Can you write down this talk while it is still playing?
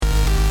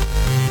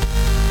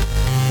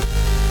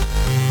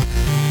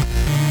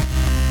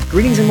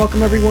Greetings and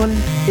welcome, everyone.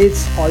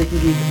 It's All You Can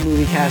Geek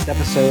Moviecast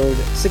episode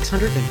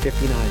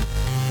 659.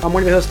 I'm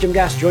one of your hosts, Jim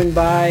Gass, joined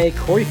by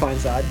Corey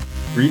Feinsod.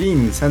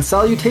 Greetings and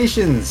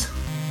salutations.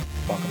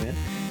 Welcome in.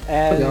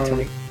 And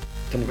Tony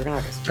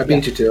Vergonakis. I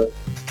beat you to it.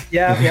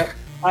 Yeah.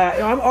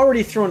 I'm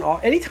already thrown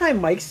off.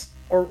 Anytime Mike's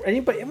or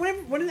anybody,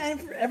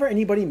 whenever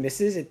anybody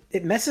misses,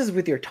 it messes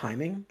with your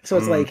timing. So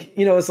it's like,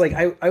 it's like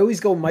I always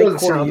go Mike,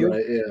 Corey, you.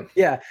 Right,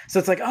 yeah. So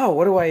it's like, oh,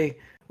 what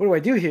do I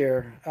do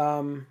here?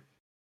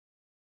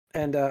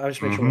 And I'll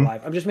just make sure we're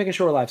live. I'm just making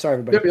sure we're live. Sorry,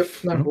 everybody. Yep.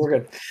 No, we're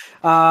good.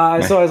 So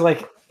I was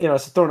like,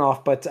 it's thrown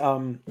off. But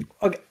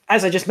okay,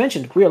 as I just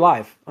mentioned, we are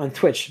live on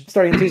Twitch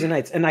starting on Tuesday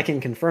nights, and I can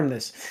confirm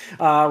this.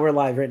 We're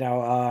live right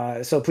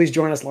now. So please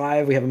join us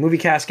live. We have a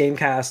Moviecast,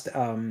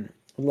 Gamecast.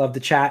 Love to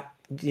chat.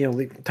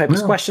 Type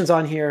us questions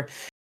on here.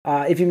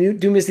 If you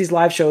do miss these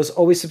live shows,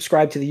 always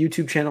subscribe to the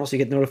YouTube channel so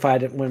you get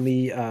notified when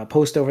we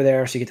post over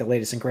there. So you get the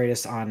latest and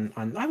greatest on.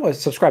 I was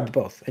subscribe to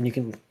both, and you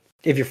can,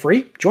 if you're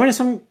free, join us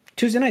on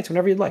Tuesday nights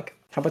whenever you'd like.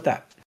 How about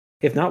that?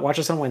 If not, watch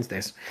us on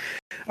Wednesdays.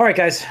 All right,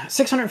 guys,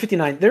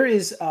 659. There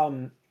is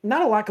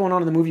not a lot going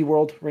on in the movie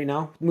world right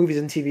now, movies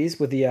and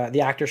TVs, with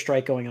the actor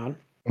strike going on.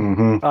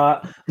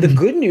 The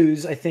good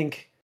news, I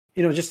think,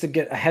 just to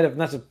get ahead of,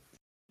 not to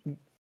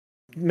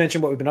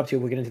mention what we've been up to,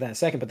 we'll get into that in a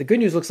second, but the good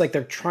news looks like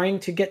they're trying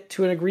to get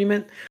to an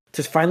agreement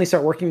to finally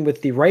start working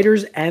with the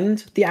Writers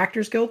and the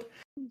Actors Guild.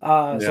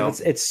 So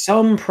it's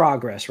some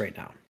progress right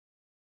now.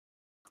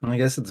 I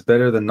guess it's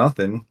better than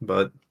nothing,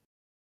 but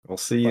we'll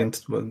see.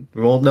 We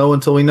won't know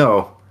until we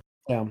know.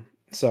 Yeah.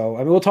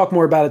 So, we'll talk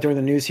more about it during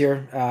the news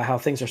here, how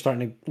things are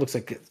starting to, looks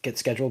like, get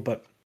scheduled.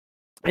 But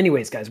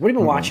anyways, guys, what have you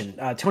been watching?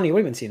 Tony, what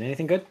have you been seeing?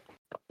 Anything good?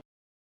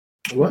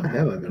 What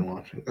have I been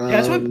watching? Yeah,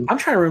 that's what I'm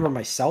trying to remember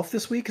myself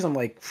this week, because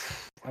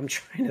I'm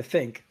trying to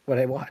think what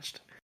I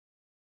watched.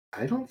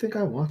 I don't think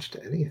I watched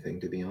anything,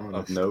 to be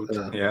honest. Of note,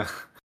 yeah.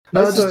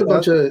 No, just a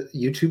bunch of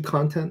YouTube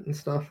content and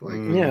stuff.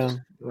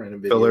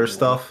 Random filler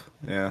stuff.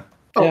 Yeah.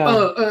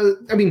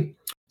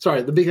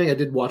 Sorry, the big thing I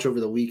did watch over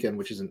the weekend,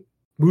 which isn't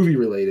movie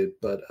related,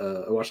 but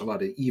I watched a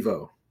lot of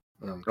Evo.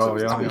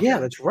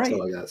 That's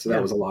right. So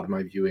that was a lot of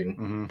my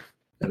viewing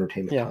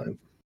entertainment time.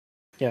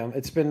 Yeah,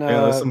 it's been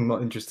there's some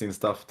interesting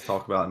stuff to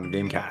talk about in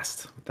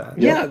Gamecast with that.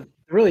 Yeah, it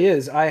really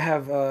is. I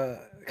have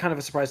kind of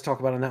a surprise to talk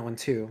about on that one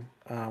too,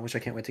 which I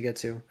can't wait to get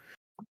to.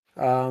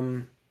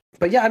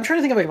 But yeah, I'm trying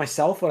to think of like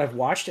myself what I've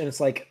watched, and it's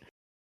like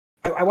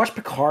I watched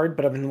Picard,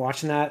 but I've been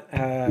watching that.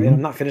 And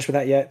I'm not finished with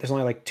that yet. There's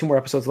only like 2 more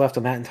episodes left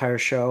on that entire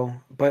show.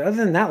 But other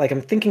than that, like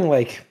I'm thinking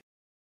like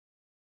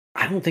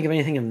I don't think of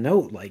anything of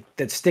note like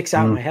that sticks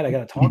out in my head. I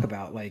got to talk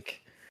about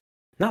like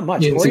not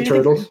much. You didn't see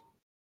Turtles?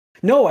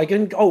 No, I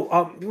couldn't.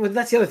 Well,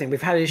 that's the other thing.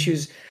 We've had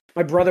issues.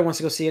 My brother wants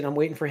to go see it, and I'm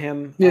waiting for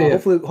him.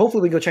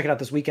 Hopefully we go check it out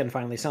this weekend.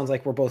 Finally, sounds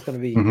like we're both going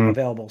to be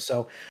available,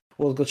 so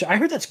we'll go check. I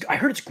heard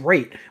it's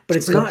great, but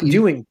it's not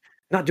doing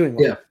well.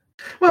 Yeah.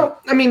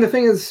 Well, I mean, the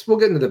thing is, we'll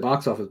get into the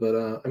box office, but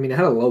it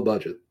had a low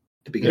budget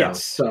to begin with,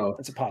 so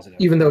it's a positive.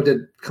 Even though it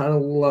did kind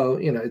of low,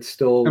 it's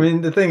still. I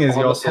mean, the thing is,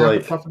 you're also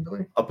like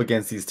up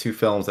against these 2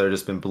 films that have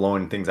just been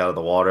blowing things out of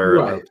the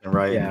water,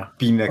 right? Yeah.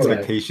 Beating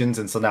expectations,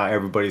 and so now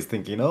everybody's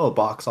thinking,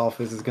 box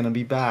office is going to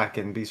be back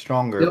and be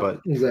stronger. But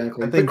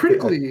exactly. I think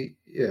critically,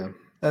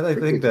 I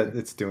think that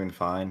it's doing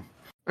fine.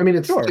 I mean,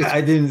 it's.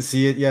 I didn't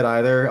see it yet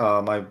either.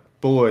 My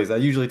boys, I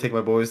usually take my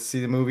boys to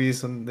see the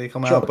movies when they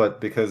come out, but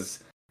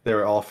because they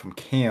were all from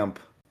camp,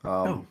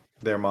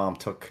 their mom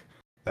took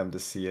them to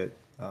see it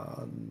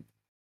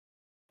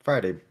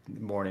Friday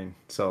morning.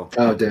 So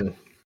damn.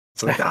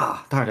 So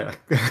darn it.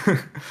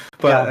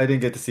 But I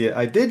didn't get to see it.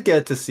 I did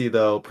get to see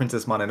though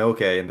Princess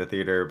Mononoke in the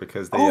theater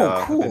because they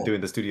have been doing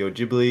the Studio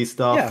Ghibli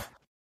stuff.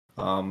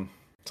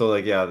 So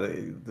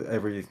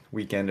every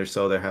weekend or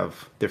so they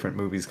have different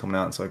movies coming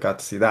out, and so I got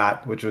to see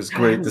that, which was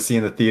great to see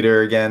in the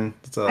theater again.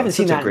 It's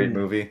such a great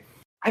movie.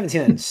 I haven't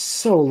seen that in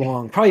so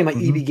long. Probably in my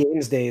EB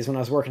Games days when I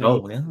was working. It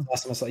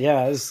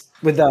was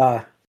with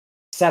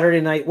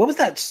Saturday night. What was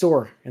that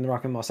store in the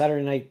Rockland Mall?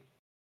 Saturday night,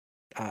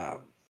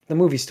 the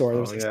movie store.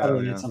 There was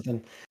Saturday night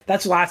something.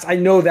 That's last. I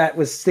know that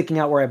was sticking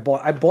out where I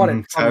bought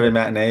it. Saturday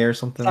matinee or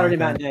something. Saturday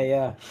matinee,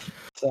 yeah.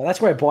 So that's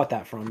where I bought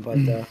that from. But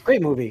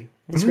great movie.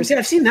 It's great. See,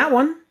 I've seen that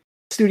one.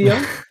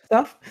 Studio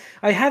stuff.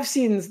 I have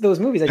seen those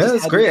movies.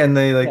 It's great, and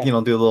they do a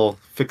little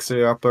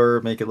fixer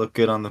upper, make it look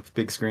good on the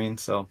big screen.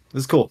 So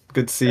it's cool.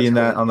 Good to see in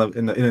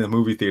the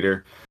movie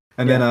theater.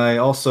 And then I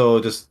also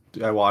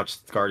I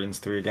watched Guardians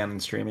 3 again in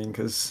streaming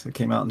because it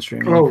came out in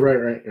streaming. Oh,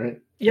 right.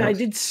 Yeah, I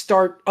did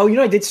start. Oh,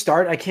 I did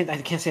start. I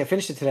can't say I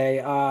finished it today.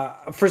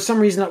 For some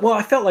reason,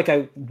 I felt like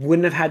I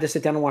wouldn't have had to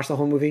sit down and watch the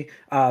whole movie.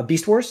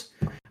 Beast Wars.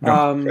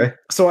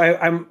 So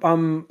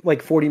I'm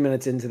like 40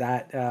 minutes into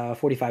that.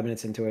 45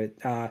 minutes into it.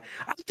 I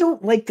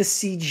don't like the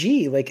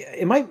CG. Like,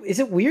 is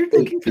it weird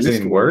looking? Is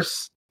it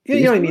worse? Yeah,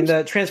 you know what I mean.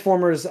 The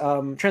Transformers.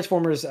 The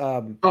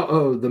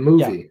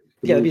movie.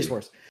 The Beast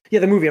Wars. Yeah,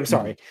 the movie. I'm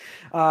sorry.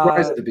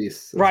 Rise of the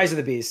Beast. Rise of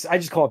the Beast. I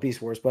just call it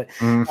Beast Wars, but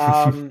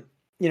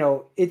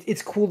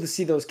it's cool to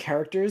see those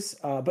characters,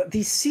 but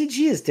the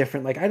CG is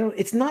different. Like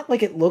it's not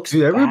like it looks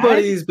Dude,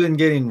 everybody's bad. been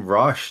getting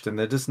rushed, and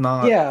they're just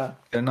not. Yeah,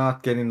 they're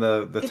not getting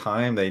the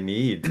time they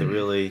need to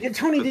really.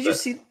 Tony, did you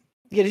see?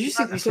 Yeah, did you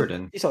see? You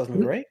saw this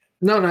movie, right?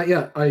 No, not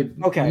yet. I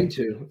Okay. need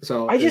to.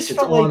 So I just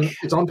felt like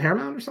it's on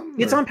Paramount or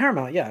something. It's on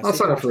Paramount. Yeah, I'll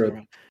sign up for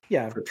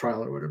for a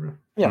trial or whatever.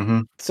 Yeah.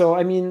 Mm-hmm. So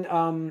I mean,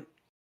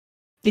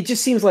 it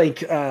just seems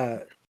like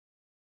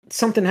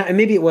something.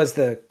 Maybe it was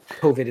the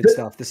COVID and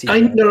stuff. The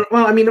CGI.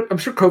 Well, I mean, I'm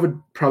sure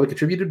COVID probably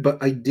contributed, but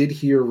I did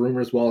hear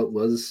rumors while it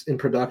was in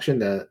production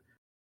that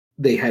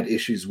they had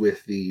issues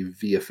with the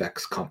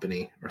VFX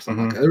company or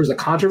something like that. There was a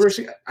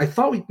controversy. I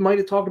thought we might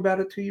have talked about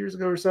it 2 years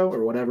ago or so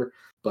or whatever.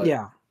 But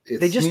yeah,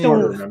 they just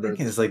don't remember.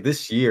 It's like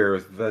this year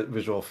with the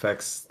visual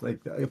effects, like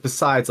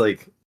besides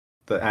like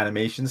the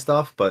animation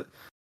stuff, but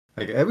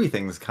like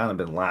everything's kind of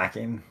been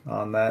lacking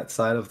on that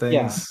side of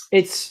things. Yeah,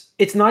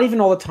 it's not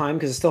even all the time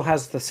because it still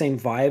has the same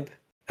vibe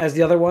as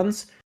the other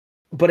ones.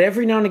 But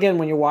every now and again,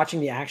 when you're watching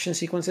the action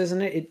sequences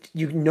in it,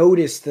 you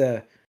notice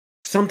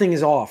something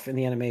is off in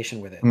the animation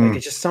with it. Like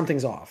it's just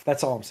something's off.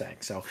 That's all I'm saying.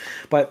 So,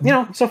 but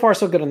so far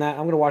so good on that.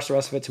 I'm going to watch the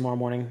rest of it tomorrow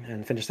morning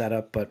and finish that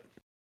up. But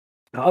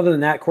other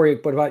than that, Corey,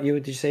 what about you?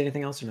 Did you say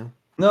anything else or no?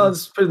 No,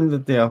 it's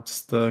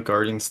just the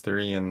Guardians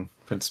 3 and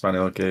Princess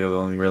Mononoke are the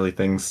only really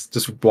things.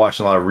 Just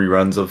watching a lot of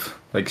reruns of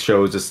like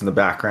shows just in the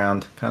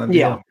background kind of deal.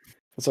 Yeah,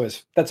 that's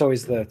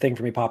always the thing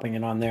for me popping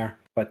in on there.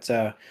 But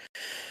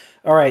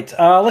all right,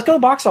 let's go to the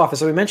box office.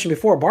 So we mentioned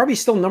before, Barbie's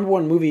still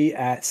 #1 movie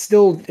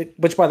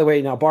which by the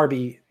way, now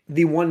Barbie,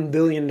 the $1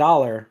 billion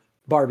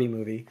Barbie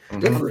movie.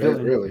 Good for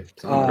it, really.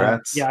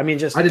 Congrats. Yeah, I mean,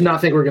 I did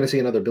not think we were going to see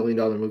another $1 billion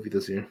movie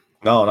this year.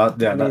 No,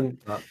 not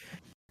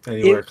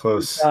anywhere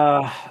close.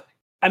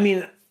 I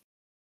mean,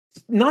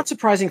 not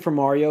surprising for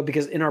Mario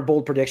because in our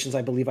bold predictions,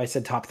 I believe I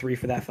said top 3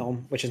 for that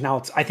film, which is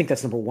now I think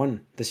that's #1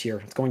 this year.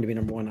 It's going to be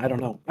 #1. I don't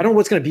know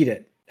what's going to beat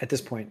it at this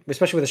point,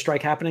 especially with a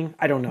strike happening.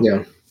 I don't know.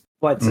 Yeah.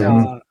 But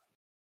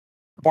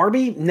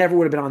Barbie never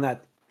would have been on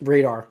that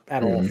radar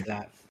at all for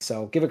that.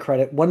 So give it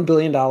credit. $1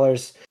 billion.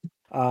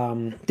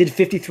 Did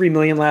 $53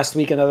 million last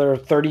week, another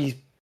 37%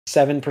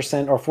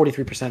 or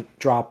 43%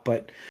 drop.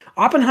 But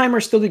Oppenheimer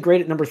still did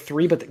great at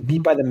 #3, but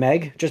beat by the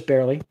Meg, just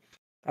barely.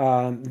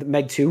 The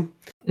Meg 2,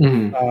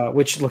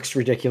 which looks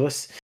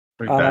ridiculous.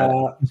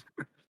 Yeah,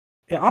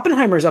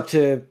 Oppenheimer is up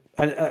to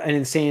an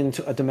insane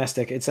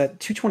domestic. It's at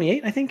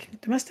 228, I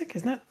think, domestic,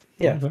 isn't that?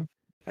 Yeah,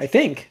 I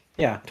think.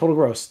 Yeah, total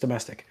gross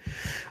domestic.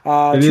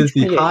 It is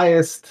the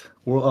highest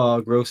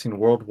grossing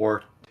World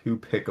War II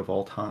pick of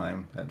all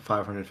time at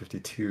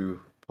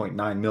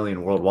 552.9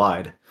 million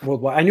worldwide.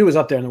 I knew it was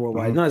up there in the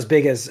worldwide. Not as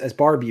big as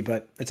Barbie,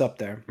 but it's up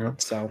there. Yeah.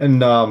 So and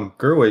Greta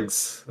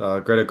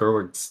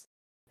Gerwig's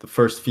the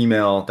first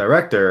female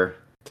director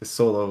to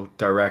solo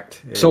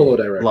direct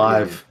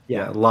live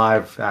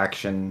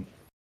action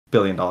 $1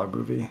 billion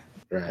movie.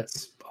 Right.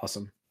 That's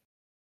awesome.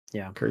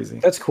 Yeah, crazy.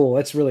 That's cool.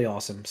 That's really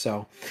awesome.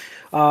 So,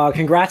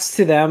 congrats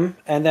to them.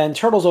 And then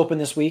Turtles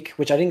opened this week,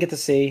 which I didn't get to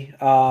see,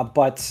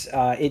 but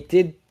it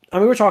did. I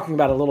mean, we were talking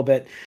about it a little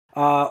bit.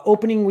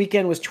 Opening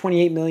weekend was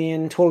 28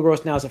 million. Total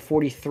gross now is at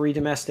 43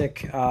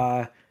 domestic.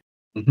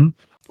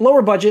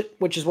 Lower budget,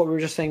 which is what we were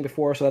just saying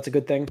before, so that's a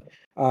good thing.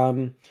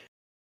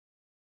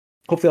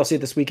 Hopefully, I'll see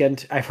it this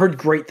weekend. I've heard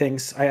great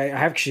things. I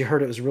actually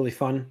heard it was really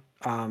fun.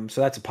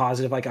 So that's a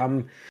positive. Like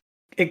I'm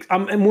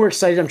more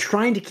excited. I'm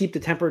trying to keep the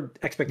tempered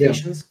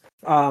expectations.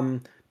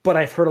 But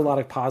I've heard a lot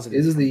of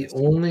positives. This is the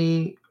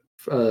only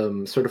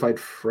certified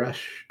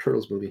fresh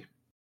Turtles movie.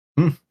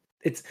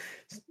 It's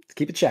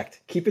keep it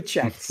checked. Keep it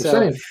checked.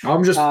 So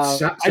I'm just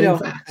saying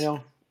facts. I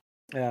know.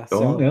 Yeah.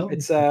 So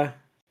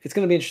it's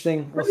going to be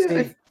interesting. We'll see.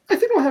 I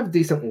think it'll have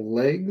decent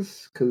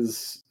legs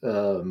because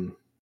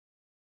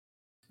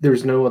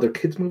there's no other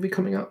kids movie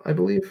coming out, I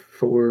believe,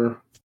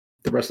 for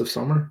the rest of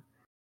summer.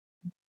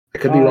 I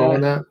could be wrong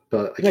on that,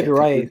 but I might be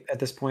right at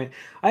this point.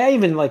 I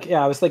even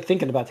I was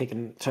thinking about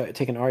taking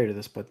Arya to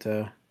this, but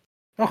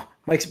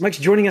Mike's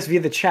joining us via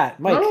the chat.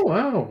 Mike, oh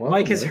wow,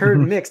 Mike has heard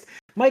mixed.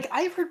 Mike,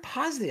 I've heard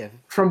positive.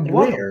 From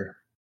where?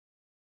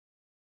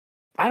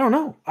 I don't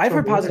know. I've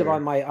heard positive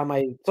on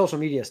my social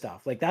media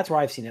stuff. Like that's where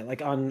I've seen it.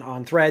 Like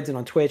on Threads and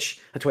on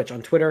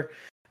on Twitter,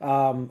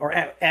 or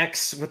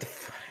X.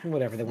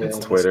 Whatever the it's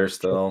Twitter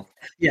still.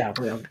 Yeah.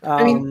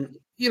 I mean,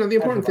 the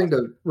important thing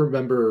to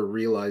remember or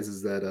realize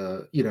is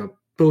that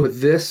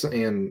both this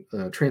and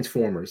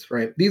Transformers,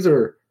 right? These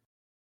are,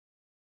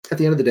 at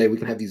the end of the day, we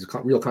can have these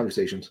real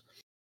conversations.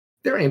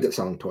 They're aimed at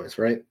selling toys,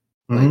 right?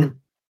 Like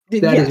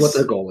that is what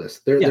their goal is.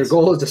 Their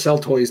goal is to sell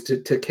toys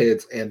to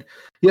kids. And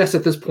yes,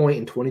 at this point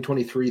in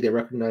 2023, they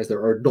recognize there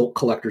are adult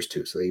collectors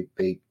too. So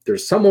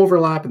there's some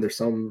overlap and there's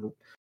some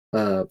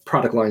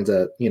product lines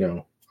that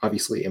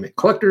obviously aim at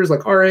collectors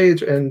like our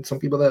age and some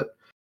people that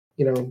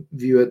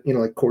view it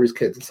like Corey's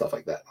kids and stuff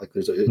like that. Like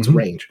it's a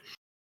range.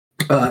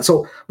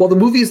 So while the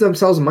movies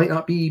themselves might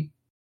not be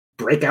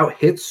breakout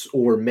hits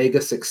or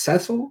mega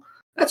successful,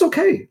 that's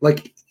okay.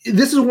 Like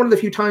this is one of the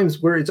few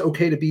times where it's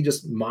okay to be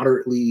just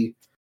moderately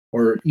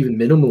or even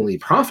minimally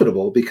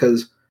profitable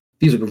because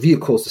these are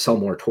vehicles to sell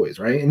more toys,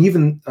 right? And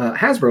even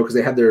Hasbro, because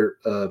they had their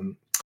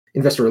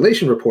investor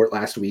relation report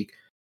last week,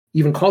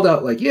 even called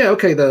out like, yeah,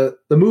 okay, the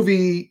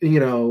movie,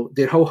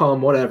 did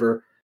ho-hum,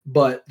 whatever,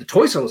 but the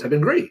toy sales have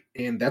been great,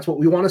 and that's what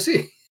we want to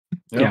see.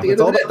 Yeah, it's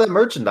all about that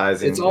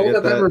merchandising. It's all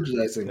about that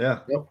merchandising. Yeah.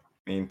 Yep.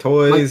 I mean,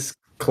 toys,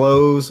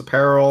 clothes,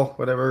 apparel,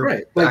 whatever.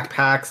 Right.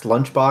 Backpacks,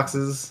 lunch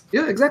boxes.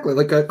 Yeah, exactly.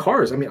 Like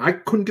Cars. I mean, I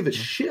couldn't give a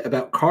shit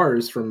about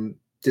Cars from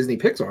Disney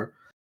Pixar,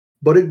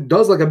 but it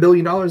does like $1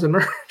 billion in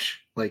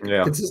merch,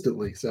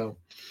 consistently. So,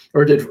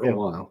 or did for a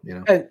while,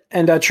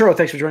 And Churro,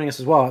 thanks for joining us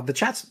as well. The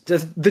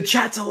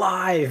chat's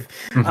alive.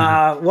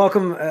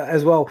 Welcome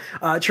as well,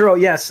 Churro.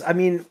 Yes, I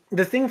mean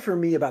the thing for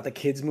me about the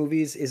kids'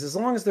 movies is as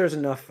long as there's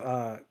enough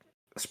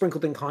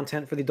sprinkled in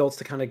content for the adults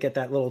to kind of get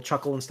that little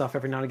chuckle and stuff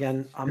every now and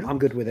again, I'm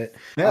good with it.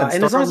 Yeah,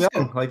 and as long as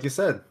young, like you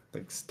said,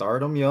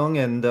 start them young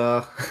and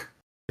have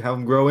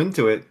them grow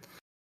into it.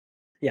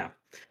 Yeah.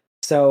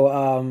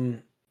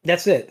 So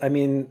that's it. I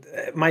mean,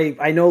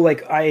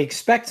 I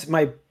expect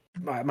my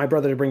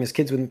brother to bring his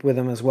kids with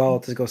him as well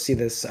to go see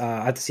this.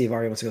 I have to see if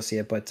Ari wants to go see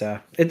it, but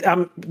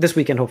this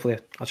weekend hopefully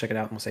I'll check it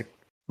out and we'll see.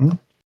 Mm-hmm.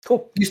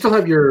 Cool. You still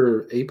have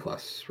your A+,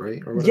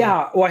 right? Or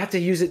yeah. Well, I have to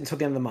use it until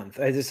the end of the month.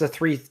 It's a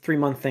three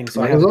month thing, so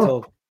might I have as well.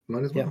 until.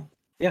 Might as well.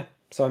 Yeah.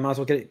 So I might as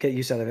well get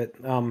use out of it.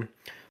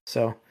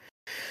 So.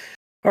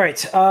 All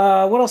right.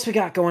 What else we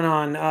got going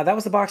on? That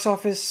was the box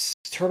office.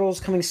 Turtles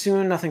coming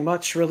soon. Nothing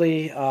much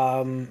really.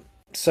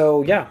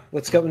 So yeah,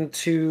 let's go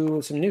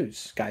into some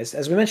news, guys.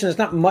 As we mentioned, there's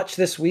not much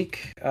this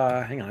week.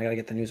 Hang on, I gotta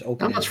get the news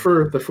open. Not much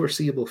for the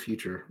foreseeable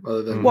future,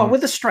 other than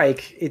with the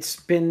strike, it's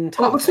been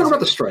tough. Well, let's talk about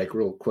the strike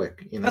real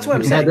quick. That's what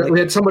I'm saying. We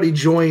had somebody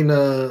join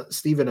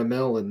Stephen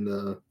Amell in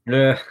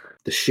the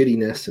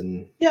shittiness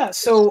and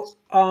So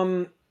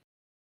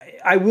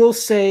I will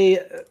say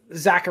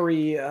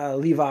Zachary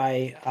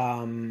Levi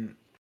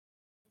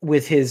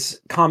with his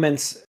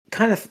comments,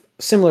 kind of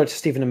similar to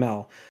Stephen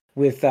Amell,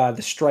 with the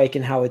strike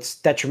and how it's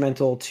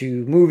detrimental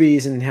to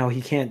movies and how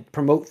he can't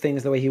promote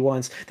things the way he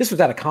wants. This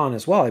was at a con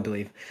as well, I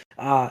believe.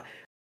 I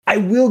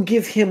will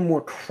give him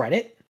more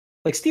credit.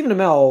 Like Stephen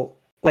Amell,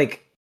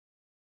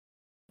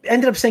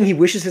 ended up saying he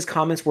wishes his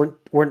comments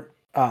weren't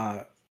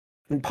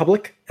in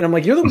public, and I'm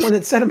like, you're the one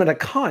that said him at a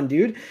con,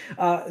 dude.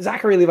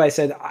 Zachary Levi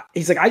said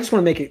he's like, I just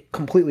want to make it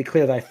completely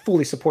clear that I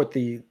fully support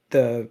the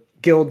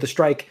guild, the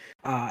strike.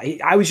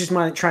 I was just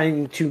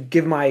trying to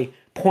give my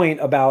point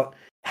about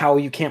how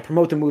you can't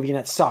promote the movie and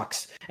that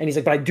sucks. And he's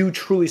like, but I do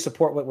truly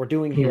support what we're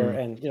doing here.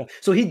 And,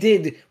 so he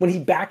did, when he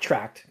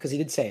backtracked, because he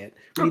did say it,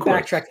 when he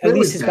backtracked, at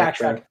least his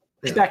backtrack.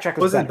 His backtrack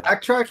was it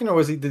backtracking,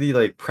 or did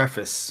he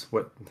preface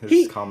what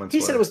his comments were?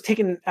 He said it was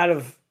taken out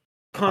of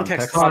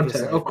context.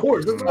 Of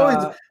course.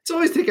 It's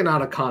always taken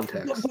out of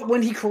context. But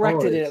when he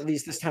corrected it, at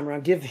least this time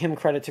around, give him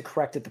credit to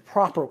correct it the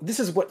proper.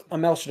 This is what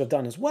Amell should have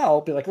done as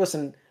well. Be like,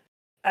 listen,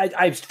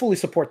 I fully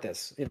support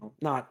this,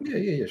 not.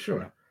 Yeah,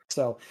 sure.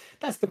 So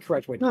that's the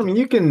correct way to do it. I mean,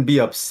 you can be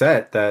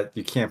upset that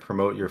you can't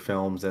promote your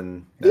films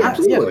and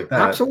absolutely. Like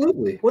that.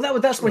 Absolutely. Well,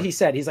 that's what he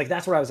said. He's like,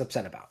 that's what I was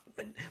upset about.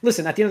 But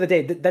listen, at the end of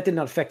the day, that did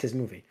not affect his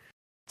movie.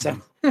 So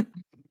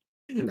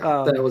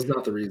no, that was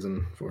not the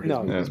reason for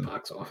his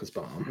box office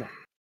bomb. No.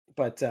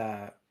 But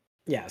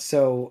yeah,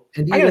 so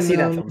and I gotta see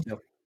that film too.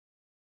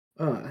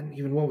 And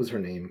even what was her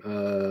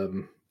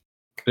name?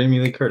 Jamie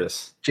Lee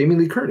Curtis. Jamie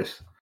Lee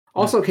Curtis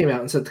also came out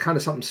and said kind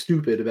of something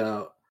stupid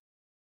about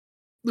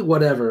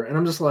whatever, and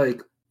I'm just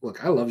like,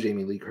 look, I love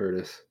Jamie Lee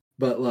Curtis,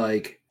 but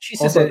she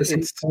said also at the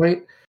same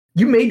point,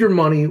 you made your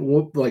money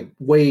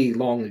way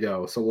long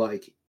ago, so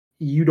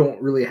you don't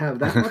really have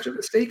that much of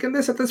a stake in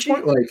this at this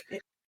point.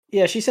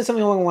 Yeah, she said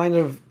something along the line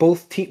of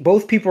both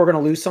people are going to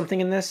lose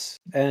something in this,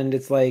 and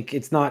it's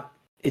it's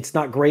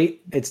not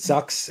great, it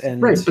sucks,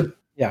 and right,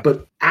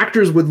 but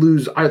actors would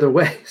lose either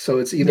way, so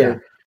it's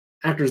either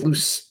actors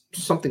lose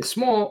something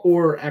small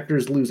or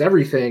actors lose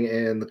everything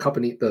and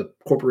the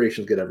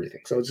corporations get everything.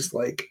 So it's just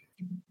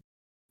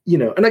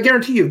and I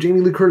guarantee you, if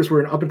Jamie Lee Curtis were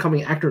an up and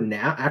coming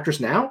actress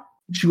now,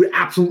 she would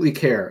absolutely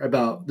care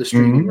about the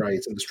streaming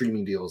rights and the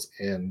streaming deals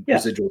and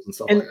residuals and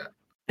stuff like that.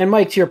 And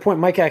Mike, to your point,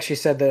 Mike actually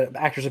said that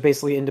actors are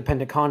basically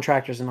independent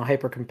contractors in a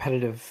hyper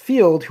competitive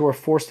field who are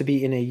forced to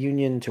be in a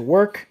union to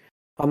work.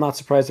 I'm not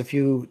surprised if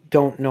you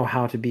don't know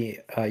how to be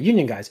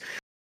union guys.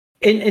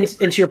 And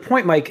to your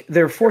point, Mike,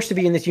 they're forced to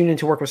be in this union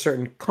to work with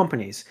certain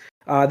companies.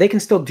 They can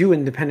still do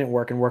independent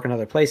work and work in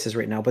other places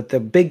right now. But the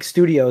big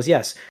studios,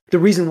 yes, the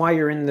reason why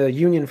you're in the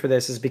union for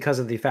this is because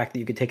of the fact that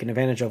you could take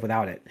advantage of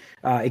without it.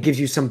 It gives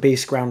you some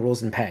base ground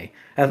rules and pay.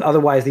 And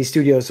otherwise, these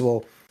studios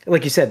will,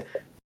 like you said,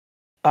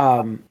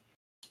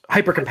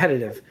 hyper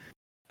competitive.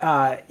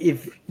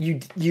 If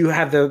you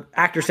have the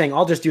actor saying,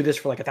 "I'll just do this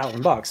for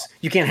 $1,000,"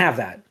 you can't have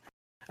that.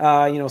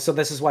 So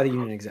this is why the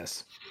union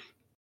exists.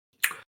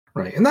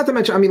 Right, and not to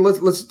mention, I mean,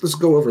 let's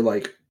go over I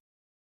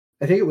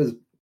think it was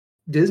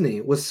Disney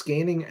was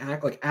scanning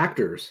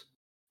actors.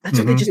 That's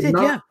what they just did,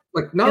 not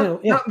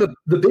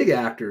the big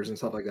actors and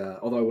stuff like that.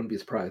 Although I wouldn't be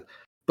surprised,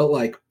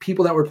 but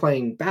people that were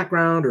playing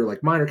background or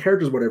minor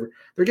characters, whatever,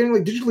 they're getting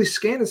digitally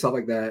scanned and stuff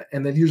like that,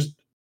 and then you just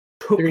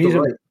took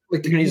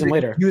Like you're gonna use them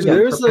later.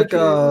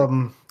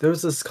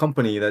 There's this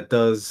company that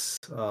does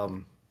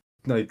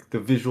like the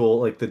visual,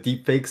 like the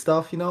deep fake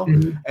stuff,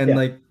 and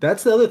like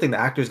that's the other thing the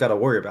actors got to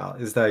worry about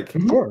is like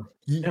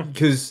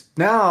because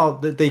now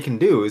that they can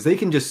do is they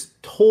can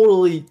just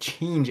totally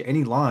change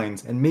any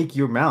lines and make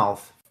your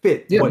mouth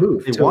fit what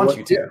they want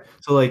you to.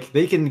 So like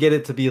they can get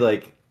it to be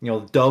like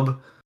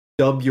dub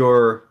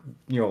your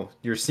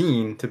your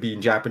scene to be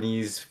in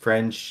Japanese,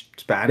 French,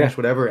 Spanish,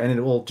 whatever, and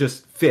it will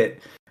just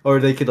fit. Or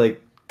they could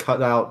like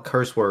cut out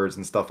curse words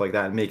and stuff like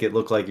that and make it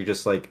look like you're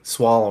just like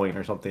swallowing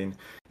or something.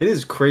 It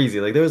is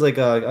crazy. Like there was like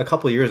a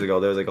couple of years ago,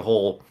 there was like a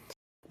whole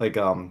like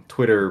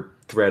Twitter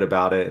thread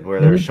about it where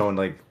they were showing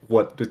like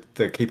what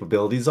the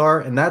capabilities are,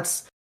 and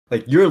that's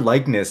like your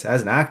likeness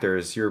as an actor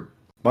is your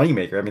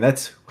moneymaker. I mean,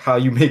 that's how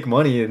you make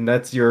money and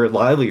that's your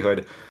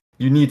livelihood.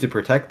 You need to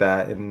protect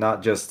that and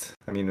not just,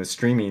 I mean, the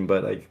streaming,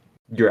 but like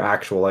your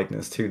actual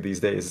likeness too these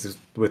days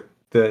with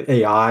the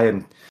AI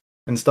and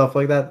stuff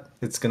like that.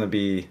 It's going to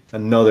be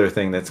another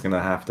thing that's going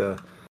to have to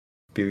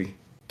be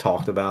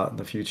talked about in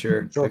the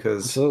future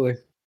because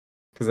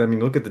I mean,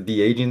 look at the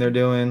de-aging they're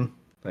doing.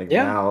 Like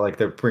now, like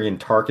they're bringing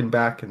Tarkin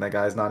back and that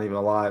guy's not even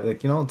alive.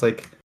 Like, it's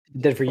like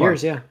dead for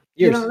years. Yeah.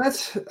 Years.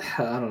 That's,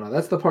 I don't know.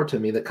 That's the part to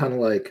me that kind of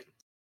like,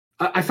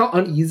 I felt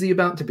uneasy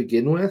about to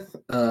begin with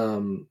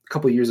a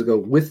couple of years ago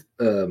with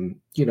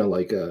Princess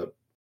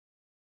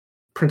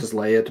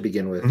Leia to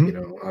begin with.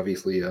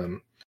 Obviously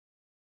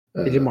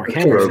they did Mark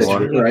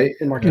Hamill, right?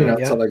 Mark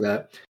Hamill, stuff like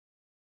that.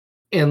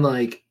 And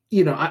like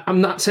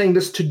I'm not saying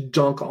this to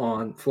dunk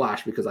on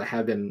Flash because I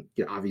have been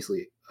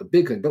obviously a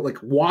big thing, but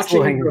like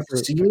watching the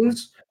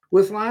scenes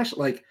with Flash,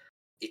 like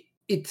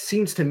it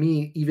seems to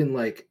me even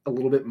like a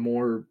little bit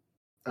more,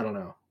 I don't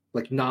know,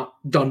 like not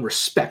done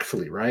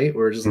respectfully, right?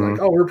 Or just like,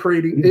 we're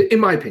parading, in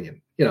my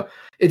opinion,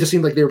 it just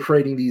seemed like they were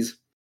parading these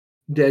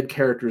dead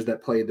characters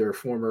that played their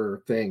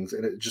former things.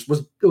 And it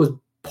was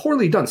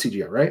poorly done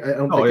CGI, right? I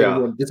don't think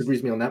anyone disagrees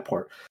with me on that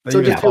part. So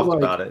it just talked like,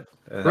 about it.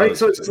 Right?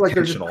 So it's like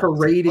they're just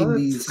parading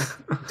these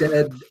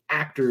dead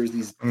actors,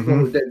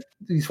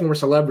 these former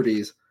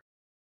celebrities.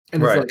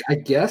 And it's like, I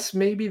guess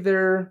maybe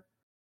their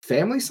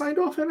family signed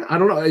off in it. I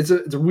don't know. It's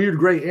a weird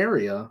gray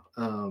area.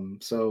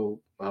 So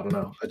I don't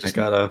know. I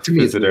got a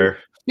visitor.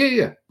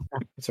 Yeah.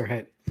 That's all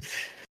right.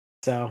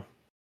 So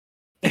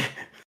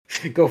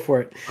go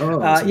for it.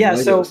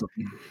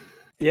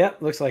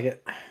 Looks like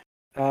it.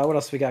 What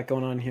else we got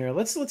going on here?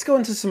 Let's go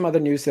into some other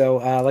news though.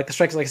 Like the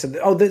strikes, like I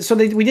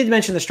said. We did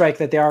mention the strike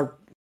that they are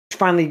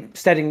finally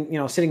sitting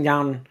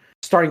down,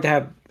 starting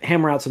to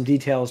hammer out some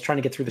details, trying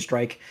to get through the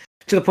strike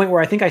to the point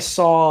where I think I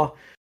saw.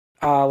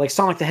 Like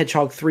Sonic the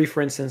Hedgehog 3,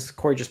 for instance,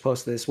 Corey just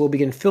posted this, will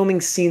begin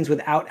filming scenes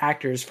without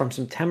actors from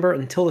September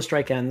until the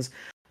strike ends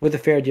with a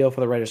fair deal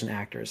for the writers and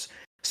actors.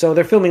 So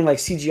they're filming like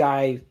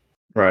CGI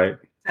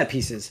set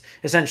pieces,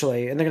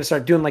 essentially, and they're going to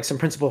start doing like some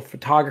principal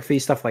photography,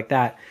 stuff like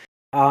that,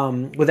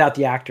 without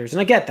the actors. And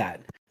I get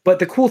that. But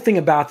the cool thing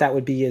about that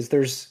would be is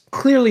there's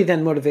clearly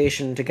then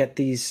motivation to get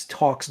these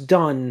talks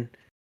done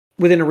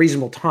within a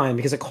reasonable time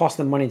because it costs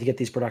them money to get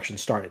these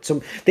productions started.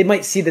 So they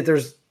might see that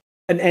there's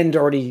an end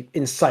already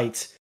in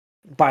sight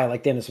by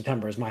like the end of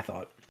September is my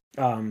thought.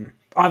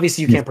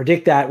 Obviously you can't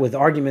predict that with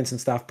arguments and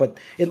stuff, but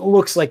it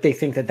looks like they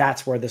think that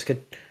that's where this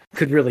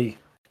could really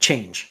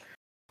change.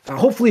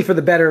 Hopefully for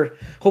the better.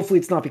 Hopefully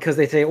it's not because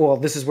they say, well,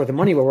 this is where the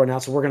money will run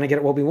out, so we're going to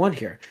get what we want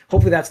here.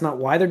 Hopefully that's not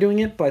why they're doing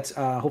it, but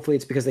hopefully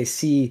it's because they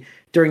see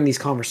during these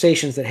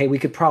conversations that, hey, we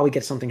could probably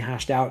get something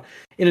hashed out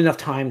in enough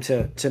time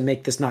to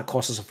make this not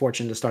cost us a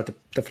fortune to start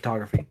the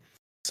photography.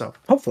 So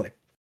hopefully.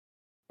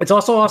 It's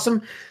also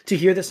awesome to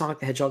hear that Sonic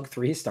the Hedgehog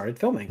 3 has started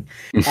filming.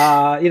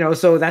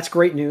 So that's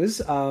great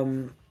news.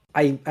 I'm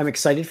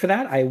excited for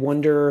that. I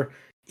wonder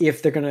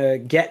if they're going to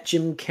get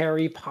Jim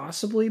Carrey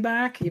possibly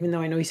back, even though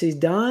I know he says he's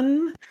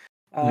done.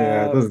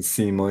 It doesn't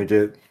seem like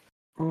it.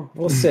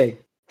 We'll see.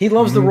 He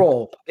loves the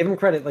role. Give him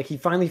credit. Like he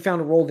finally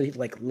found a role that he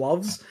like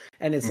loves,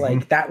 and it's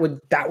like that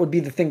would be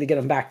the thing to get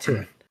him back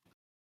to it.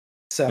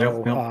 So,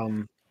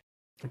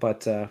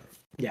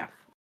 yeah.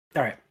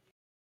 All right.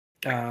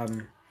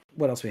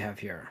 What else we have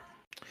here?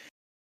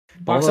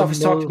 Box office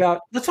talked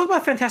about. Let's talk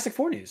about Fantastic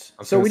Four news.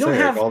 So we don't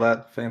have all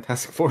that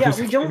Fantastic Four. Yeah,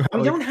 we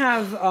don't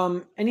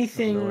have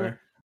anything.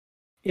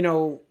 We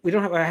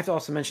don't have. I have to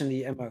also mention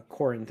the Emma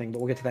Corrin thing, but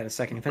we'll get to that in a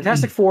second.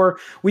 Fantastic Four.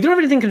 We don't have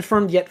anything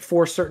confirmed yet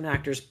for certain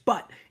actors,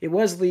 but it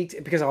was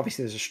leaked because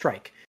obviously there's a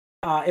strike.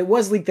 It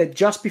was leaked that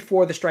just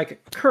before the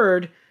strike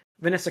occurred,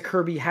 Vanessa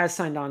Kirby has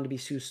signed on to be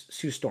Sue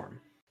Storm,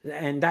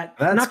 and that's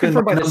not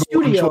confirmed by the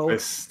studio.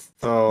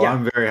 So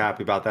I'm very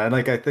happy about that. And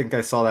like I think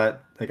I saw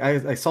that. Like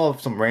I saw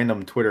some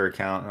random Twitter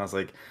account, and I was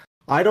like,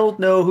 I don't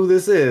know who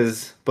this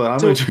is, but I'm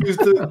going to choose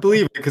to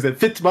believe it because it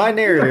fits my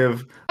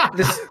narrative.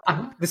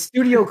 The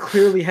studio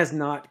clearly has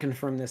not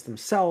confirmed this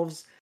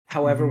themselves.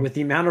 However, with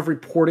the amount of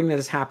reporting that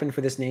has happened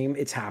for this name,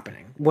 it's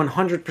happening.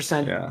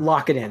 100%.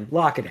 Lock it in.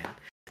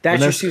 That's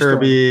Vanessa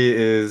Kirby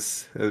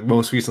is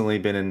most recently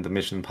been in the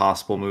Mission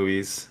Impossible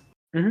movies,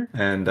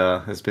 and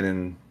has been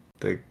in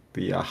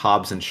the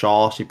Hobbs and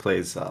Shaw. She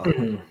plays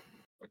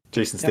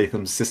Jason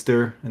Statham's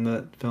sister in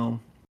that film.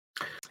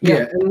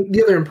 Yeah, and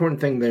the other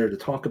important thing there to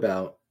talk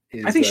about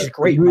is I think she's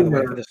great, by the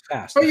way, for this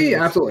cast. Oh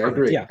yeah, absolutely, I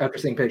agree. Yeah. After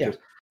seeing pictures,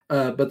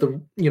 but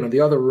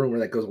the other rumor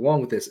that goes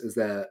along with this is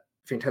that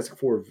Fantastic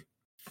Four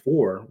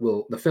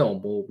the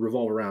film will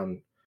revolve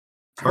around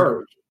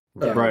her,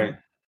 right?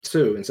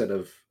 Sue instead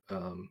of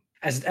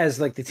as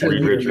like the team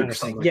leader kind of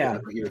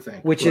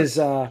thing, which is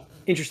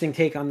interesting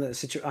take on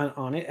the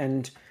on it.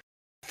 And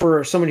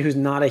for somebody who's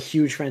not a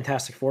huge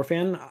Fantastic Four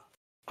fan,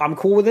 I'm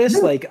cool with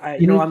this. Like,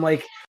 I'm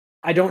like,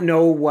 I don't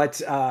know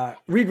what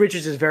Reed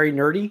Richards is very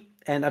nerdy,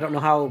 and I don't know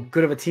how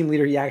good of a team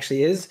leader he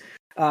actually is.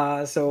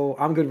 So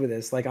I'm good with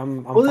this. Like,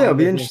 I'm well, yeah, it'll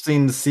be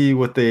interesting to see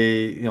what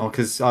they,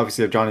 because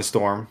obviously you have Johnny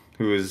Storm,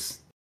 who is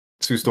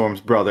Sue Storm's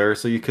brother,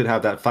 so you could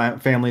have that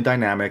family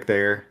dynamic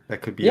there.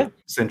 That could be a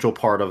central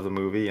part of the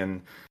movie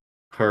and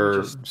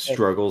her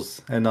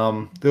struggles. And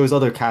there was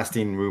other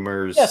casting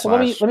rumors. Yeah, so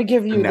let me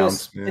give you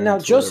this. And now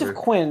Joseph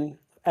Quinn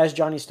as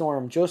Johnny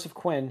Storm. Joseph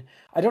Quinn.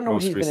 I don't know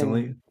what he's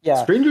recently been in.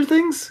 Yeah, Stranger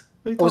Things.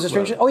 Was it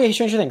Stranger? Oh yeah, he's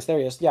Stranger Things. There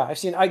he is. Yeah, I've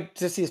seen. I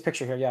just see his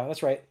picture here. Yeah,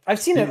 that's right. I've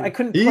seen it. I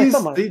couldn't put my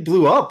thumb on it. He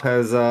blew up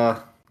as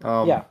yeah.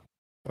 Well,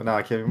 now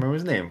I can't remember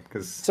his name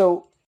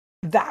So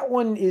that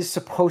one is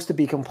supposed to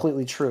be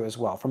completely true as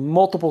well from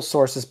multiple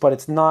sources, but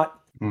it's not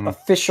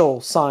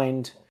official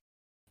signed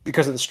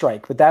because of the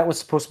strike. But that was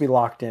supposed to be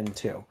locked in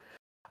too.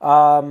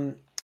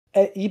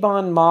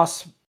 Ebon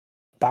Moss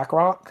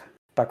Backrack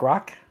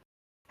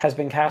has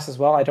been cast as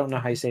well. I don't know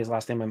how you say his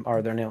last name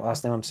or their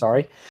last name. I'm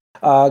sorry.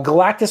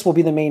 Galactus will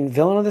be the main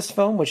villain of this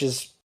film, which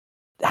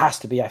has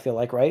to be, I feel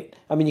like, right?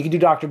 I mean, you can do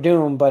Doctor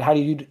Doom, but how do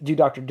you do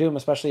Doctor Doom?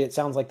 Especially, it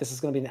sounds like this is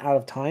going to be an out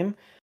of time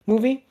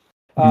movie.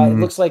 It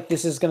looks like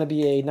this is going to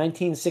be a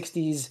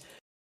 1960s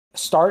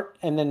start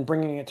and then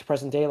bringing it to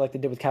present day, like they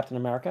did with Captain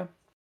America.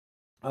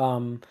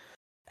 And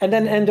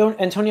then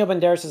Antonio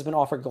Banderas has been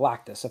offered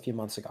Galactus a few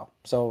months ago.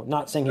 So,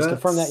 not saying he's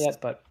confirmed that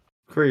yet, but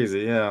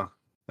crazy, yeah.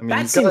 I mean,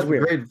 that seems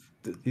weird.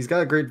 He's got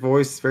a great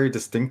voice, very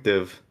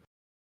distinctive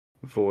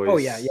voice. Oh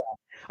yeah.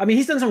 I mean,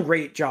 he's done some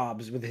great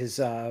jobs with his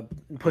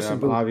Puss in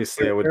Boots.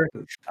 Obviously, I would.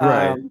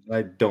 Right.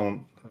 I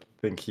don't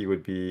think he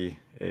would be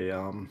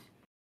a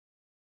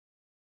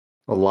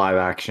live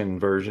action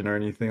version or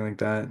anything like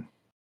that.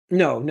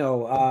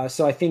 No.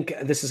 So I think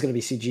this is going to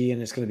be CG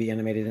and it's going to be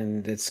animated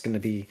and it's going to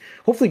be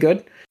hopefully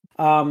good.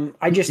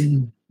 I just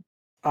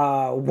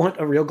want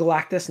a real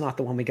Galactus, not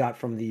the one we got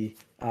from the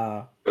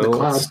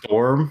cloud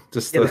storm,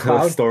 just the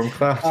cloud. Storm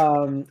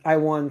cloud. I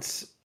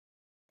want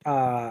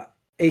a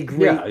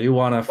great you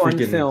want a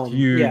freaking film.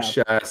 Huge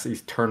ass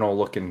eternal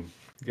looking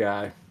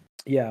guy.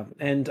 Yeah,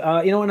 and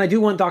and I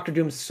do want Doctor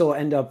Doom to still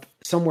end up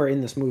somewhere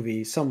in this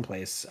movie,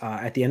 someplace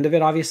at the end of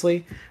it.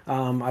 Obviously,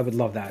 I would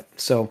love that.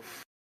 So,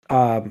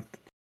 but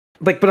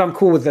I'm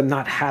cool with them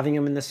not having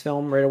him in this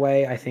film right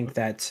away. I think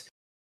that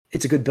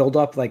it's a good build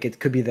up. Like it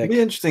could be It'd be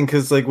interesting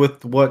because like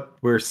with what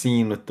we're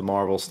seeing with the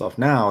Marvel stuff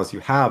now is you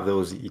have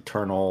those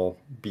eternal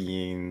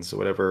beings or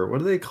whatever. What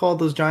do they call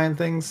those giant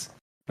things?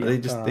 Are they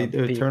just the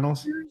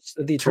Eternals?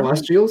 The Eternals?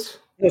 Celestials?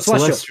 No,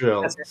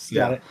 Celestials.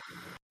 Yeah.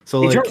 So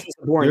like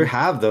you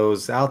have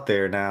those out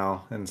there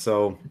now, and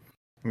so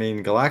I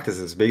mean Galactus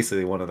is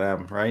basically one of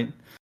them, right?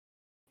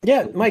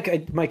 Yeah,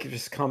 Mike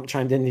just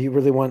chimed in. You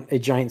really want a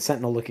giant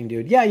Sentinel-looking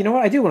dude? Yeah, you know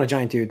what? I do want a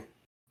giant dude.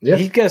 Yeah,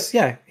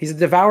 he's a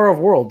devourer of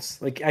worlds.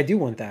 Like I do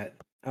want that.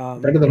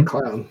 Better than a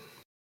cloud.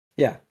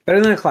 Yeah,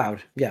 better than a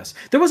cloud. Yes,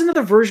 there was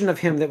another version of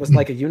him that was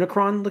like a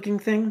Unicron-looking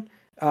thing.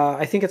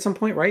 I think at some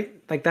point, right?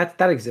 Like that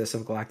exists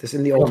of Galactus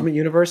in the Ultimate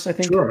Universe. I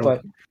think, sure.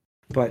 but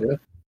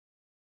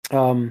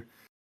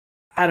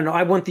I don't know.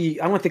 I want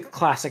the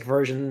classic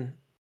version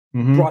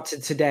brought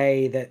to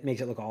today that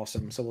makes it look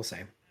awesome. So we'll see.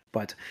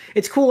 But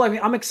it's cool. I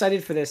mean, I'm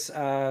excited for this.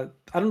 I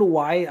don't know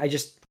why.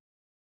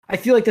 I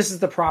feel like this is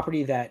the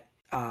property that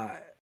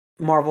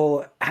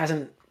Marvel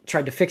hasn't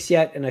tried to fix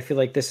yet, and I feel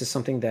like this is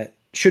something that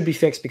should be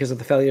fixed because of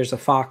the failures of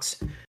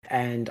Fox.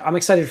 And I'm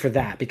excited for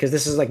that because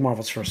this is like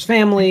Marvel's first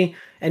family.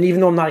 And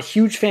even though I'm not a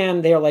huge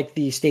fan, they are like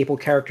the staple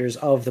characters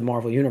of the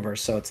Marvel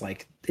universe. So it's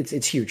like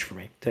it's huge for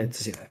me to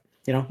see that,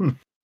 you know.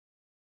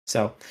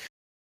 So,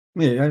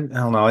 yeah, I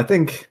don't know. I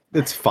think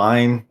it's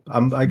fine.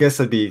 I guess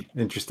I'd be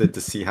interested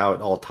to see how it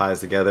all ties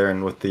together,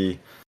 and with the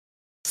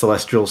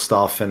celestial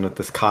stuff and with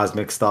this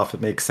cosmic stuff,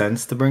 it makes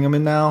sense to bring them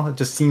in now. It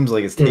just seems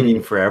like it's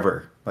taking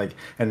forever. Like,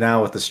 and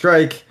now with the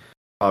strike,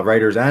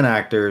 writers and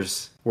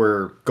actors,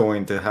 we're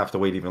going to have to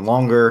wait even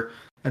longer.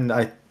 And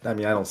I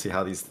mean, I don't see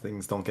how these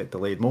things don't get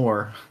delayed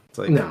more. It's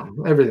like no,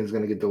 everything's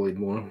going to get delayed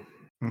more.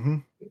 Yeah,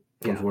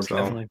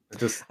 definitely.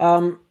 Just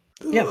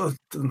get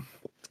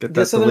that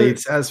this delayed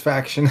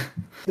satisfaction.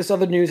 This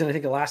other news, and I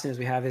think the last news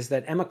we have, is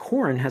that Emma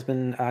Corrin has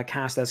been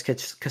cast as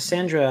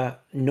Cassandra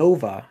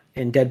Nova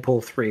in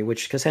Deadpool 3,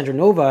 which Cassandra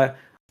Nova,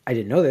 I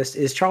didn't know this,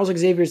 is Charles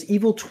Xavier's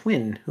evil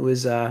twin, who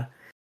is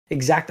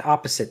exact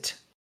opposite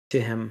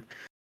to him.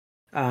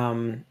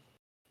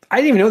 I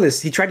didn't even know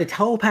this. He tried to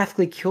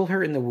telepathically kill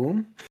her in the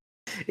womb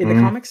in the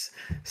comics.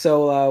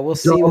 So we'll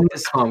see what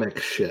this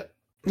comic shit.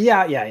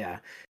 Yeah.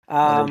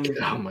 Oh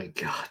my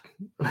god.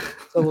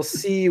 So we'll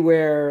see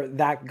where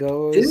that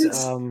goes.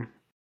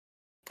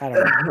 I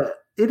don't know.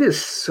 it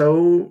is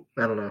so,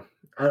 I don't know.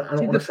 I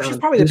don't want to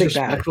sound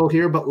disrespectful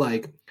here, but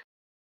like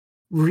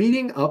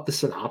reading up the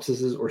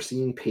synopsises or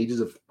seeing pages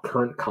of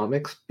current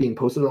comics being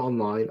posted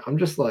online, I'm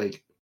just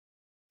like,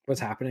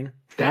 what's happening?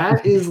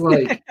 That is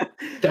like,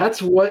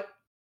 that's what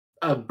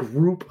a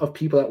group of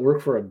people that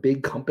work for a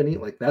big company,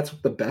 like that's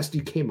the best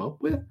you came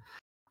up with.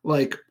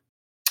 Like,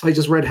 I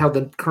just read how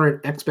the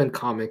current X-Men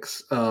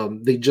comics,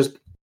 they just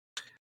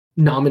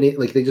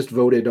they just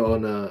voted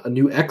on a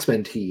new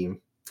X-Men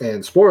team.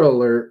 And spoiler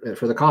alert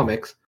for the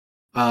comics,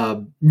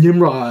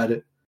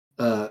 Nimrod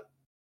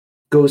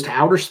goes to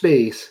outer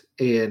space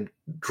and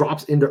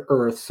drops into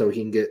Earth so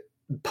he can get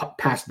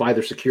passed by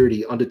their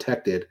security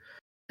undetected,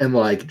 and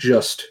like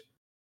just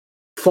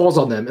falls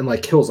on them and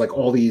like kills like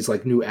all these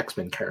like new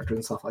X-Men characters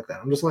and stuff like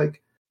that. I'm just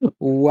like,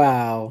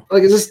 wow,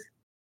 like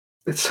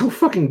it's so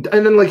fucking.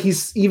 And then like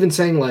he's even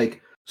saying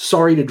like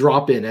sorry to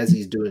drop in as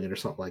he's doing it or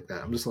something like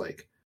that. I'm just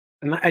like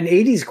an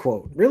 80s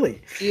quote,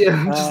 really? Yeah,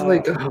 I'm just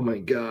like, oh my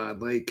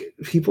god, like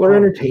people are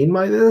entertained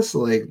by this.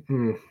 Like,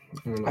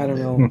 I don't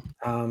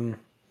know.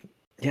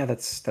 Yeah,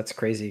 that's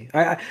crazy.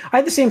 I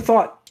had the same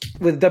thought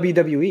with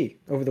WWE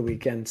over the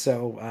weekend.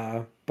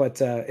 So, but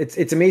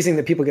it's amazing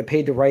that people get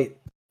paid to write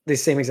the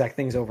same exact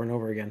things over and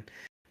over again.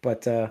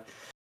 But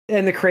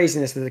and the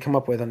craziness that they come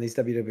up with on these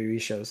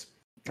WWE shows.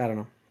 I don't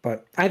know.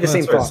 But I had the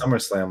same thought.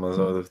 SummerSlam was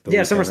the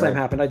weekend, SummerSlam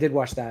happened. I did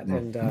watch that,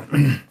 and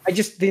I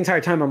just the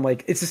entire time I'm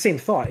like, it's the same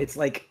thought. It's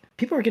like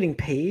people are getting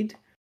paid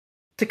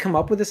to come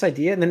up with this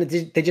idea, and then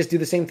they just do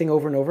the same thing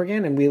over and over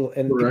again, and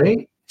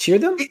right. Cheer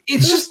them.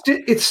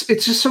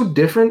 It's just so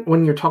different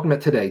when you're talking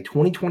about today,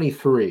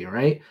 2023,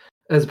 right?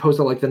 As opposed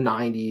to like the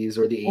 90s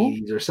or the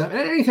 80s or something,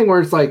 anything where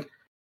it's like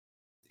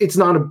it's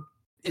not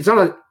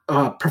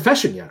a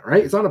profession yet,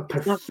 right? It's not a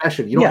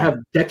profession. You don't have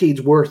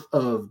decades worth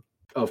of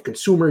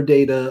consumer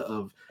data,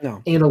 of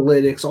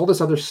analytics, all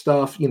this other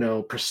stuff,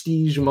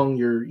 prestige among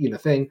your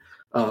thing,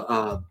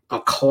 a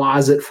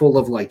closet full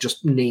of like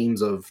just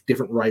names of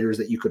different writers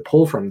that you could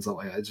pull from and stuff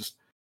like that. It's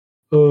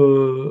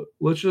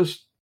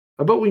just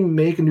how about we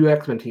make a new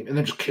X-Men team and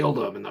then just kill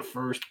them in the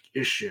first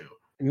issue?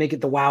 Make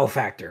it the wow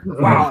factor.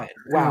 Wow.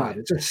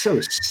 It's just so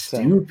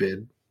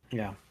stupid.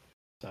 Yeah.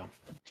 So, all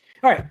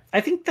right.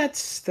 I think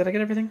did I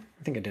get everything?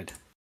 I think I did.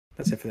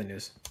 That's it for the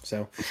news.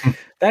 So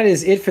that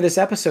is it for this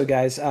episode,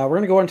 guys. We're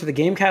going to go on to the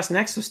Gamecast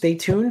next, so stay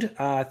tuned.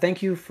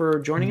 Thank you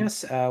for joining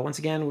us. Once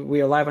again, we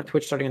are live on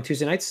Twitch starting on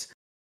Tuesday nights.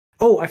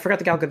 Oh, I forgot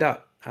the Gal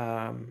Gadot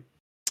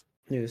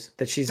news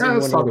that she's in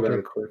let's talk about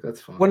it quick.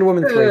 That's fine. Wonder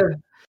Woman 3.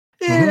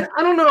 Yeah,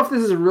 I don't know if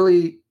this is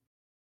really.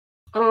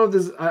 I don't know if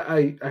this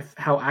I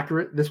how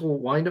accurate this will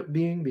wind up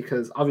being,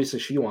 because obviously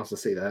she wants to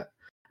say that,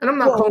 and I'm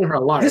not calling her a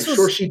liar. I'm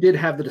sure she did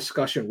have the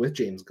discussion with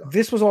James Gunn.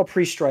 This was all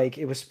pre-strike.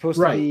 It was supposed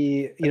to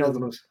be,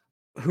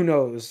 who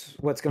knows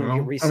what's going to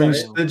get reset. I mean,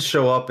 she did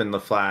show up in The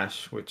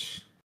Flash,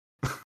 which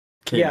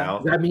came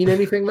out. Does that mean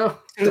anything though?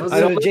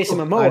 Jason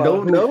Momoa. I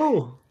don't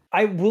know.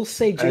 I will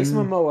say Jason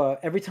Momoa.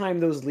 Every time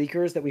those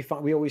leakers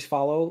that we always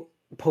follow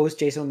post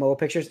Jason Momoa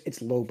pictures,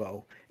 it's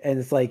Lobo, and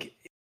it's like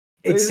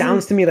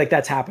sounds to me like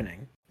that's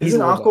happening. Isn't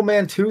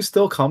Aquaman 2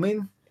 still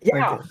coming?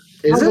 Yeah,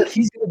 is it?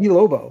 He's going to be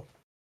Lobo.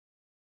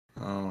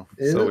 Oh,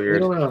 so weird. I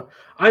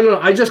don't know.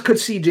 I just could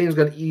see James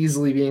Gunn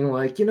easily being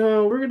like, I'm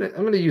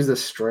gonna use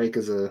this strike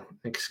as an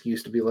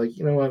excuse to be like,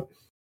 you know what?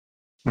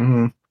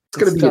 Mm-hmm. It's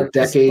gonna be a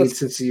decade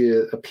since he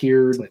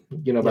appeared.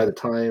 By the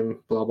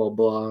time blah blah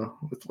blah.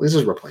 Let's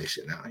just replace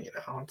it now.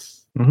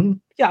 It's. Mm-hmm.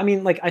 Yeah, I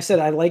mean, like I said,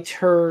 I liked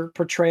her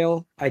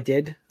portrayal. I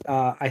did.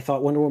 I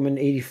thought Wonder Woman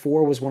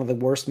 84 was one of the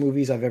worst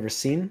movies I've ever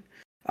seen.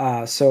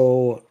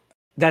 So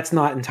that's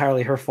not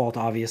entirely her fault.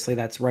 Obviously,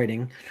 that's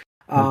writing.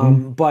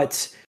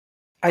 But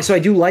I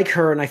do like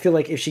her, and I feel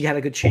like if she had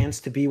a good chance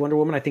to be Wonder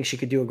Woman, I think she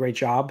could do a great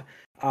job.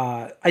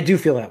 I do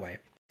feel that way.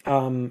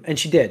 And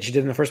she did. She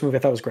did in the first movie. I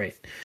thought it was great.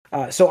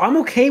 So I'm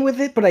okay with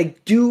it, but I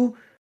do,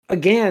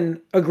 again,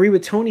 agree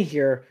with Tony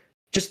here.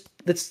 Just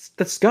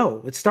let's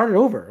go. Let's start it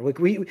over. Like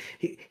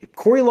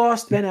Corey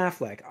lost Ben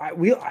Affleck.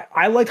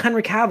 I liked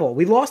Henry Cavill.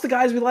 We lost the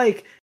guys we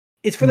like.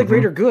 It's for the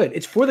greater good.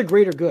 It's for the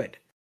greater good.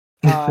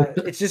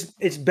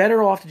 It's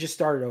better off to just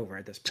start it over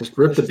at this point. Just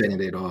rip the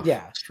Band-Aid off.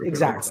 Yeah,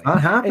 exactly. It's not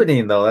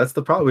happening though. That's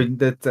the problem.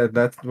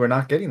 That's we're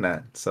not getting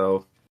that.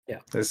 So yeah,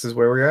 this is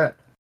where we're at.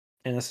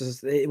 And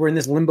we're in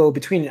this limbo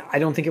between. I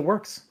don't think it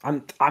works.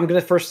 I'm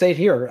gonna first say it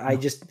here.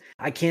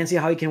 I can't see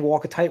how you can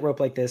walk a tightrope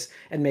like this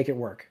and make it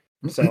work.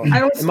 So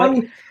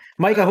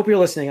Mike, I hope you're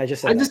listening. I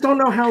just don't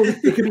know how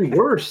it could be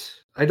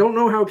worse. I don't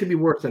know how it could be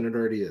worse than it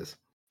already is.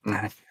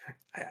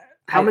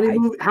 How many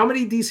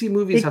DC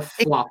movies have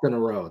flopped in a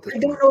row? I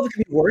don't know if it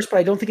could be worse, but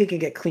I don't think it can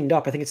get cleaned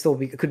up. I think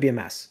it could be a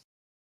mess.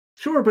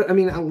 Sure, but I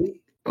mean,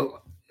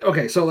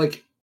 okay, so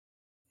like,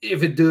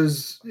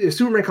 if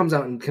Superman comes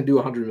out and can do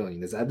 100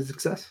 million, is that a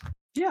success?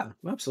 Yeah,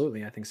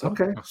 absolutely. I think so.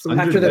 Okay, so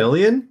 100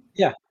 million?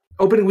 Yeah.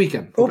 Opening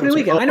weekend.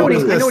 I know what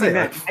he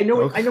meant. I know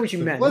what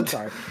you meant. I'm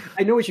sorry.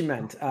 I know what you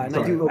meant. And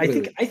I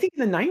think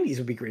in the 90s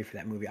would be great for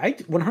that movie.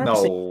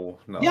 100%.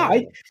 No.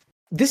 Yeah,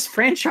 this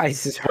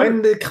franchise is hurt.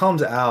 When it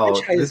comes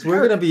out,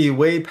 we're gonna be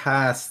way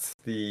past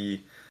the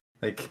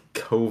like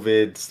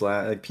COVID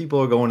like people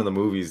are going to the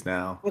movies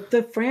now. But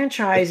the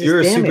franchise if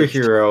you're is a damaged.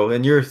 superhero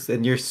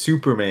and you're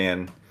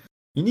Superman,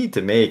 you need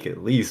to make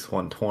at least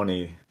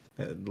 120.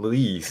 At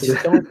least.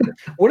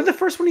 What did the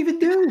first one even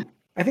do?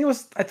 I think it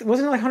wasn't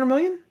it like 100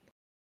 million?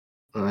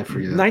 I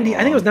forget. 90. I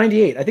think it was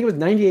 98. I think it was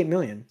 98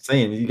 million.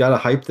 Saying you gotta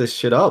hype this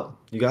shit up.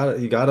 You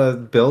gotta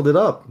build it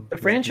up. The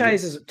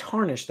franchise is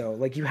tarnished though.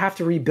 Like you have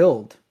to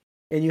rebuild,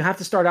 and you have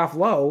to start off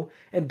low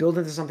and build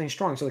into something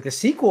strong. So like the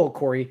sequel,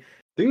 Corey.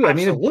 Dude, I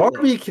mean, if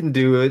Barbie can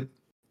do it,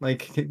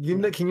 like, can you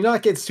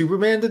not get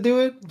Superman to do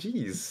it?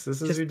 Jeez,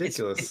 this is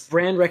ridiculous. It's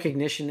brand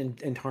recognition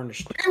and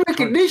tarnished. Brand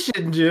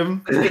recognition,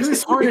 Jim.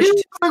 It's tarnished.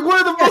 He's like one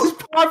of the most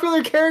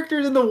popular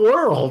characters in the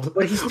world.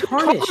 But he's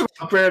tarnished.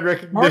 Brand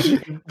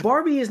recognition.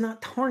 Barbie is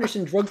not tarnished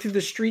and drugged through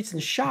the streets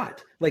and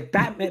shot. Like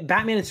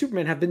Batman and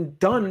Superman have been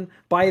done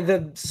by the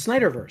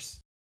Snyderverse.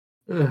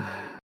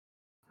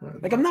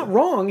 Like, I'm not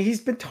wrong.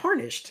 He's been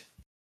tarnished.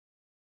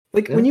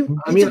 Like when you,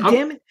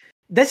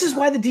 this is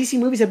why the DC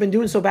movies have been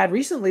doing so bad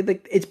recently.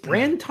 Like it's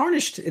brand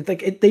tarnished. It's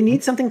like they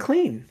need something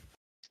clean.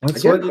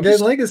 That's what you get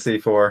legacy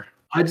for.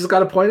 I just got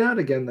to point out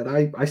again that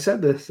I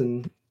said this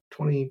in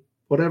 20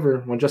 whatever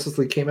when Justice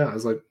League came out. I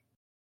was like,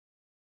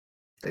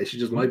 they should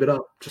just wipe it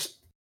up, just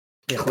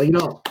clean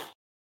up.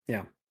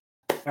 Yeah.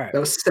 All right. That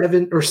was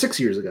 7 or 6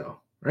 years ago,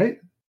 right?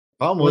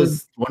 Problem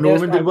was Wonder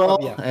Woman did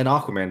well and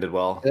Aquaman did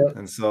well,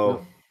 and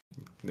so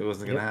it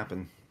wasn't gonna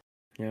happen.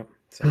 Yep.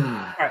 So, all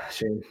right.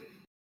 Shame.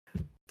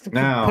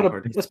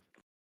 Now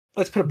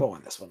let's put a bow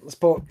on this one. Let's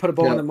put a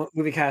bow on the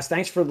Moviecast.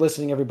 Thanks for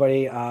listening,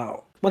 everybody.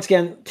 Once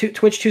again,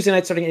 Twitch Tuesday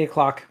night starting at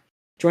 8:00.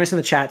 Join us in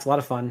the chat. It's a lot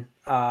of fun.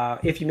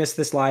 If you missed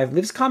this live,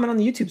 leave us a comment on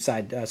the YouTube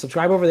side.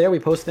 Subscribe over there. We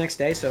post the next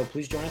day, so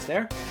please join us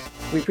there.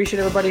 We appreciate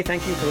everybody.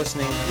 Thank you for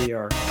listening. We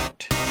are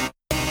out.